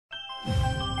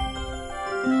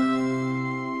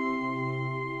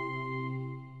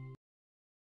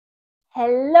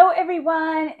Hello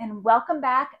everyone, and welcome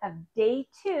back of day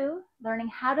 2, learning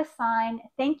how to sign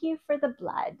thank you for the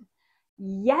blood.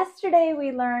 Yesterday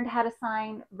we learned how to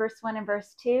sign verse 1 and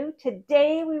verse 2.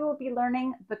 Today we will be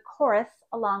learning the chorus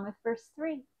along with verse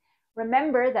 3.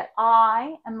 Remember that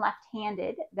I am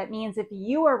left-handed. That means if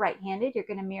you are right-handed, you're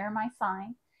going to mirror my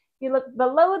sign. If you look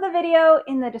below the video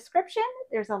in the description,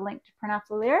 there's a link to print out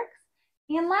the lyrics.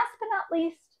 And last but not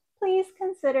least, please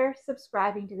consider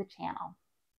subscribing to the channel.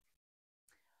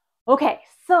 Okay,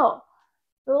 so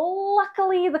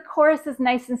luckily the chorus is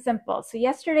nice and simple. So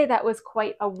yesterday that was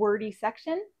quite a wordy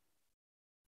section.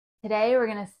 Today we're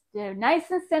going to do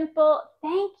nice and simple.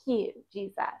 Thank you,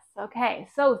 Jesus. Okay,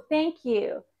 so thank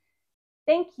you.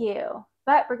 Thank you.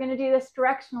 But we're going to do this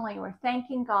directionally. We're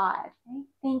thanking God. Okay?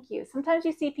 Thank you. Sometimes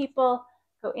you see people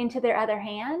go into their other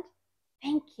hand.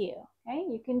 Thank you. Okay,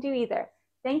 you can do either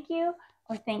thank you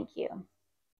or thank you.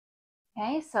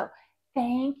 Okay, so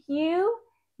thank you.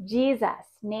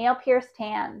 Jesus, nail-pierced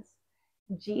hands.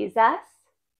 Jesus,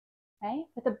 okay,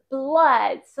 with the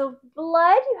blood. So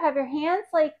blood, you have your hands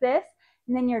like this,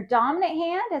 and then your dominant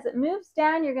hand, as it moves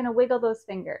down, you're going to wiggle those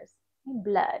fingers. Okay,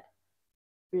 blood,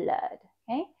 blood,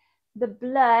 okay? The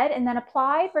blood, and then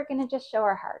applied, we're going to just show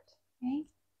our heart, okay?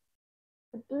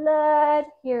 The blood,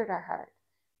 here at our heart.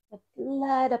 The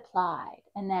blood applied,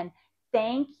 and then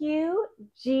thank you,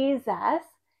 Jesus.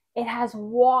 It has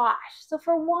washed. So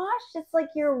for washed, it's like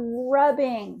you're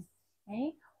rubbing,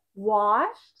 okay?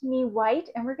 Washed me white,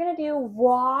 and we're going to do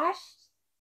washed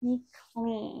me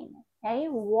clean, okay?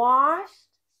 Washed,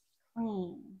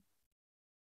 clean,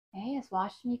 okay? It's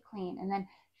washed me clean. And then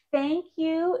thank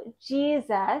you,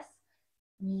 Jesus,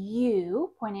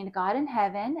 you, pointing to God in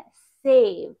heaven,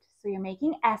 saved. So you're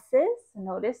making S's. So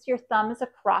notice your thumb is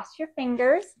across your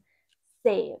fingers,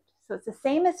 saved. So it's the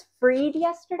same as freed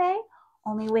yesterday,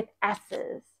 only with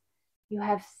S's. You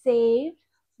have saved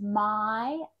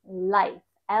my life.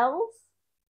 L's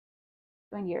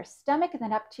going to your stomach and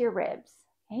then up to your ribs.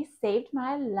 Okay, saved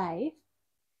my life.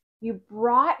 You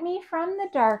brought me from the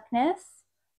darkness.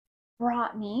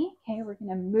 Brought me. Okay, we're going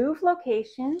to move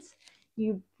locations.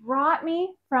 You brought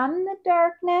me from the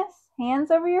darkness.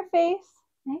 Hands over your face.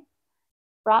 Okay,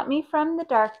 brought me from the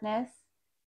darkness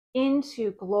into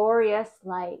glorious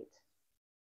light.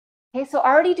 Okay, so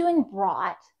already doing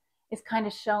brought is kind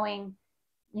of showing,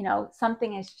 you know,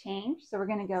 something has changed. So we're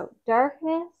going to go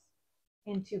darkness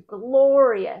into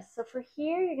glorious. So for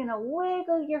here, you're going to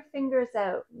wiggle your fingers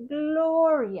out.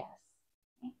 Glorious.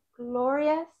 Okay?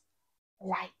 Glorious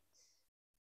light.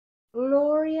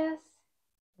 Glorious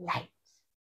light.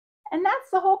 And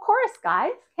that's the whole chorus,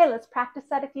 guys. Okay, let's practice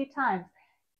that a few times.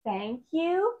 Thank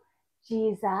you,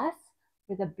 Jesus,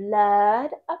 for the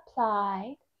blood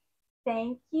applied.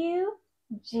 Thank you,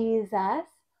 Jesus.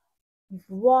 You've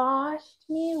washed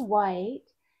me white.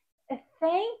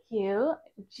 Thank you,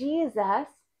 Jesus.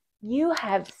 You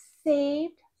have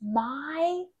saved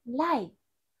my life.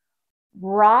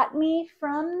 Brought me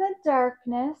from the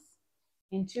darkness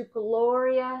into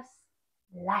glorious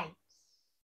light.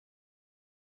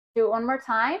 Do it one more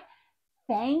time.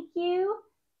 Thank you,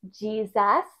 Jesus,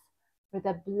 for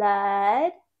the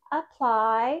blood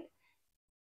applied.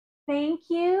 Thank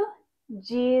you,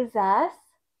 Jesus,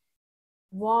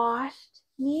 washed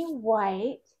me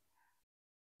white.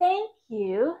 Thank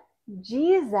you,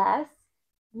 Jesus,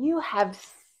 you have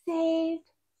saved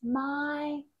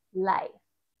my life.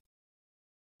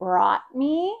 Brought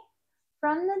me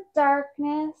from the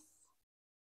darkness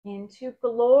into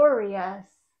glorious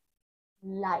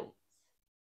light.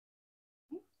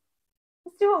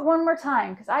 Let's do it one more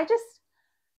time, because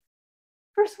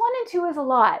verse 1 and 2 is a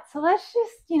lot. So let's just,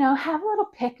 have a little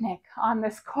picnic on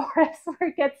this chorus where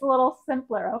it gets a little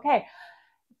simpler. Okay.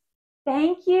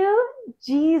 Thank you,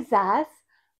 Jesus,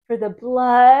 for the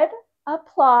blood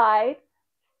applied.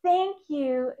 Thank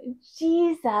you,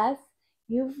 Jesus,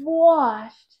 you've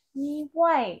washed me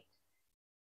white.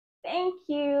 Thank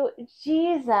you,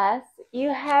 Jesus,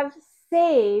 you have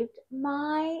saved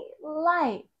my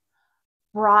life.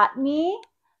 Brought me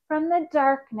from the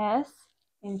darkness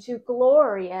into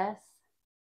glorious,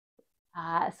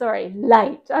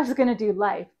 light. I was going to do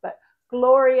life, but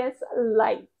glorious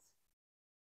light.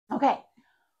 Okay,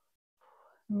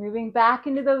 moving back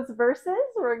into those verses,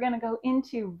 we're going to go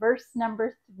into verse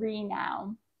number 3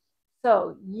 now.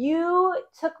 So you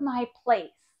took my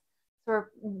place.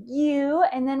 For you,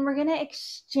 and then we're going to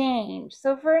exchange.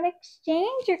 So for an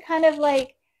exchange, you're kind of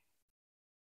like,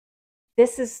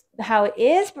 this is how it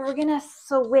is, but we're going to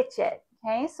switch it.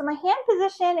 Okay, so my hand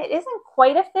position, it isn't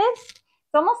quite a fist.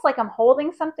 It's almost like I'm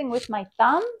holding something with my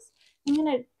thumbs. I'm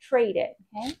going to trade it.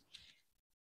 Okay,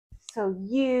 so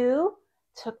you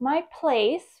took my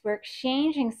place. We're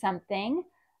exchanging something.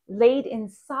 Laid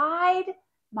inside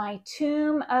my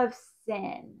tomb of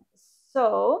sin.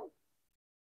 So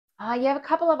you have a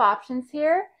couple of options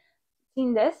here.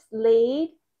 Seen this, laid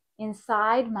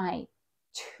inside my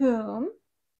tomb.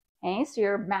 Okay, so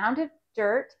your mound of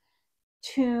dirt,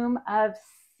 tomb of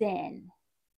sin.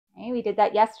 Okay, we did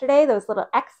that yesterday, those little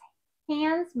X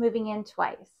hands moving in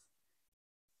twice.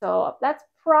 So that's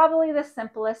probably the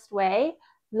simplest way.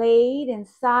 Laid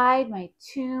inside my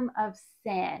tomb of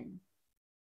sin.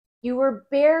 You were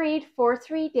buried for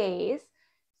 3 days.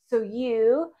 So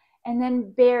you, and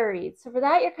then buried. So for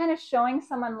that, you're kind of showing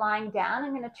someone lying down.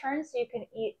 I'm going to turn so you can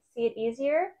see it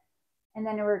easier. And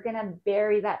then we're going to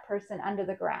bury that person under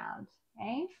the ground.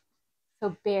 Okay.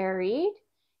 So buried.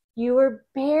 You were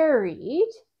buried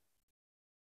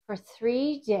for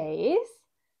 3 days.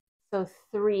 So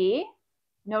 3.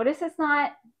 Notice it's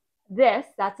not this.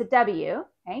 That's a W.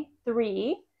 Okay.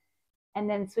 3. And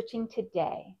then switching to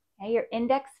day. Okay. Your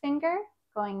index finger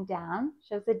going down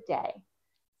shows a day.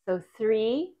 So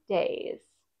 3 days.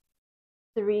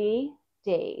 3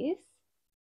 days.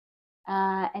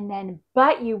 And then,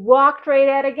 but you walked right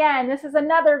out again. This is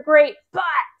another great but.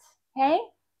 Okay.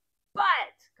 But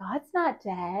God's not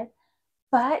dead.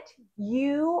 But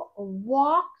you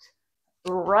walked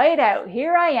right out.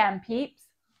 Here I am, peeps.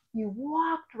 You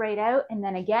walked right out, and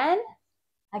then again.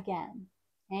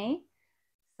 Okay.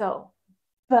 So,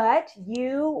 but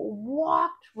you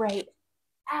walked right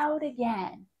out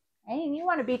again. Okay? And you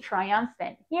want to be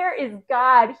triumphant. Here is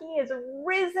God. He is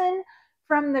risen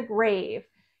from the grave.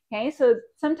 Okay, so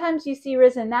sometimes you see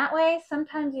risen that way.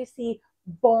 Sometimes you see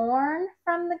born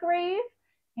from the grave.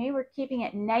 Okay, we're keeping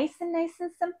it nice and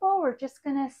simple. We're just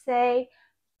going to say,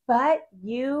 but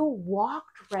you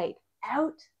walked right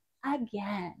out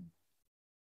again.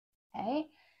 Okay,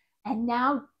 and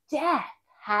now death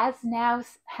has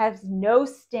no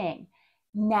sting.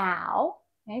 Now,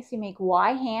 okay, so you make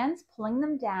Y hands, pulling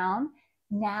them down.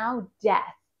 Now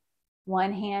death.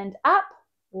 One hand up,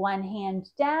 one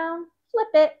hand down. Flip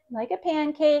it like a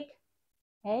pancake.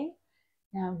 Okay.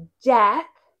 Now death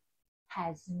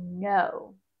has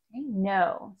no. Okay,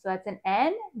 no. So that's an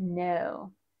N.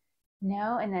 No.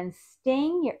 No. And then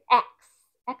sting, your X.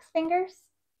 X finger,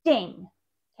 sting.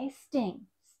 Okay. Sting.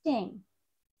 Sting.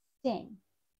 Sting.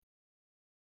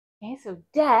 Okay. So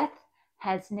death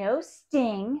has no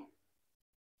sting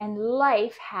and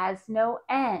life has no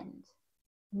end.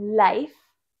 Life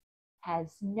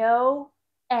has no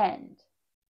end.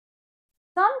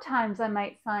 Sometimes I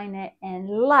might sign it and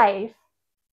life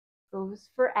goes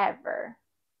forever.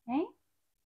 Okay?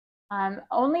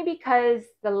 Only because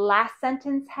the last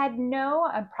sentence had no,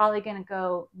 I'm probably going to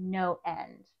go no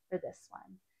end for this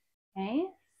one. Okay?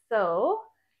 So,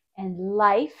 and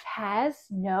life has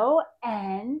no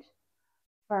end,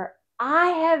 for I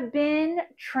have been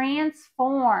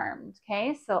transformed.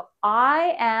 Okay? So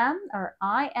I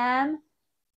am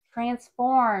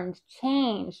transformed,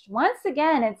 changed. Once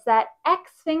again, it's that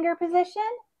X finger position,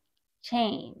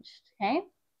 changed. Okay?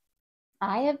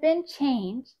 I have been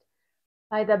changed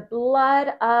by the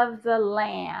blood of the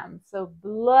Lamb. So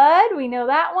blood, we know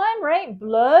that one, right?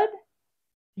 Blood,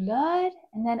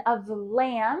 and then of the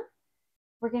Lamb.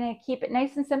 We're going to keep it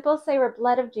nice and simple. Say we're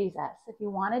blood of Jesus. If you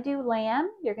want to do lamb,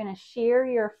 you're going to shear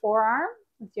your forearm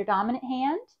with your dominant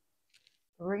hand.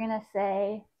 We're going to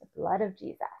say the blood of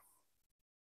Jesus.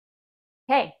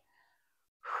 Okay,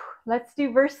 let's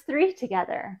do verse 3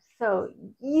 together. So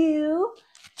you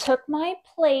took my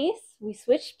place. We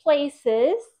switched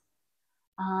places.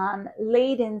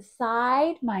 Laid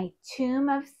inside my tomb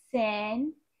of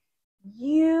sin.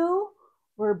 You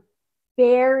were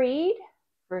buried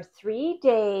for 3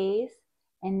 days,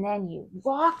 and then you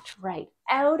walked right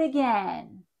out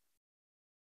again.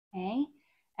 Okay?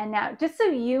 And now, just so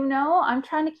you know, I'm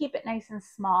trying to keep it nice and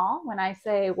small when I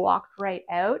say walked right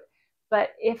out.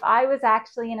 But if I was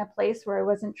actually in a place where I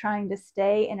wasn't trying to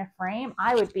stay in a frame,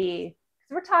 I would be,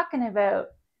 because we're talking about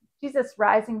Jesus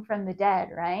rising from the dead,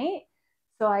 right?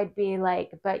 So I'd be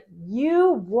like, but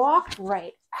you walked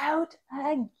right out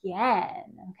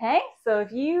again. Okay? So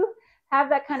if you have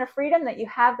that kind of freedom, that you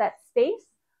have that space,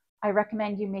 I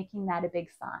recommend you making that a big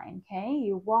sign. Okay?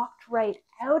 You walked right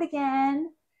out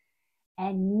again.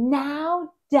 And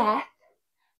now death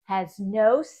has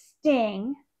no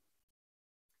sting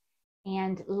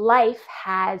and life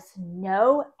has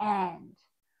no end.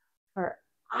 For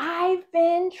I've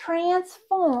been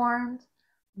transformed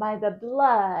by the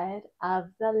blood of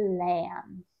the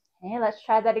Lamb. Okay, let's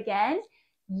try that again.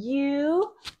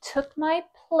 You took my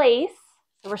place.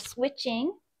 So we're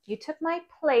switching. You took my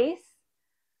place.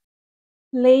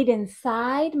 Laid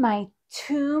inside my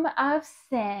tomb of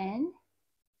sin.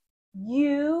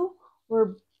 You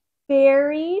were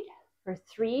buried for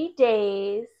 3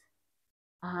 days,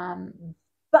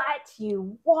 but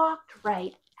you walked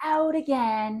right out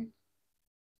again.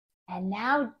 And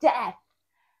now death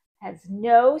has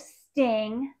no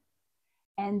sting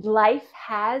and life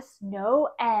has no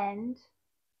end,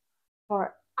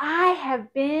 for I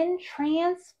have been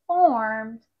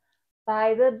transformed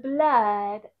by the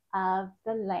blood of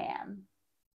the Lamb.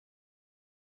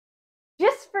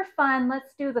 Just for fun,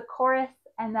 let's do the chorus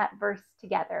and that verse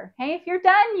together. Okay, if you're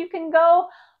done, you can go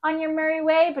on your merry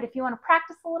way, but if you want to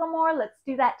practice a little more, let's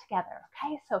do that together.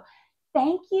 Okay, so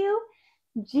thank you,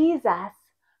 Jesus,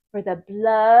 for the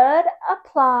blood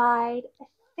applied.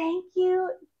 Thank you,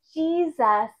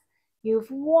 Jesus,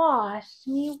 you've washed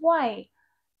me white.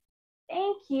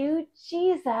 Thank you,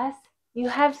 Jesus, you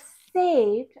have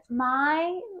saved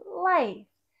my life.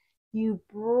 You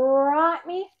brought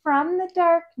me from the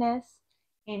darkness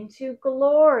into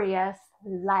glorious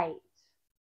light.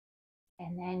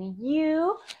 And then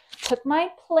you took my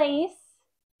place,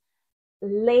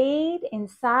 laid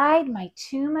inside my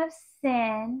tomb of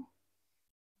sin.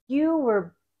 You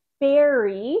were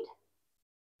buried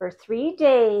for 3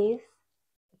 days,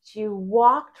 but you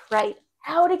walked right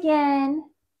out again.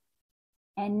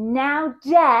 And now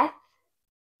death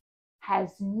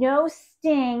has no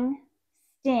sting,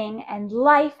 and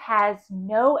life has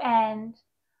no end.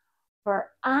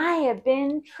 For I have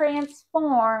been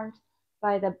transformed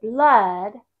by the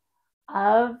blood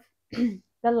of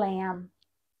the Lamb,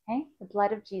 okay? The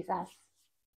blood of Jesus.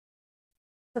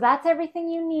 So that's everything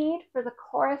you need for the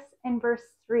chorus in verse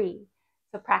 3.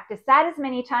 So practice that as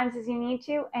many times as you need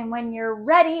to. And when you're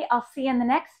ready, I'll see you in the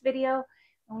next video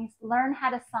when we learn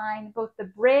how to sign both the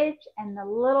bridge and the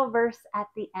little verse at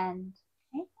the end.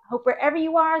 Okay? I hope wherever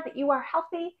you are that you are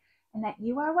healthy and that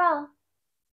you are well.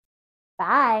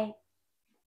 Bye.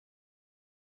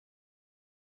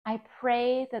 I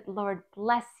pray that the Lord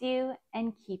bless you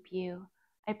and keep you.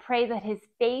 I pray that his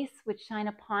face would shine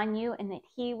upon you and that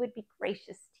he would be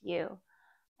gracious to you.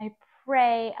 I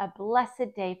pray a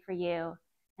blessed day for you,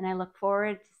 and I look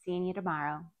forward to seeing you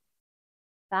tomorrow.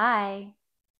 Bye.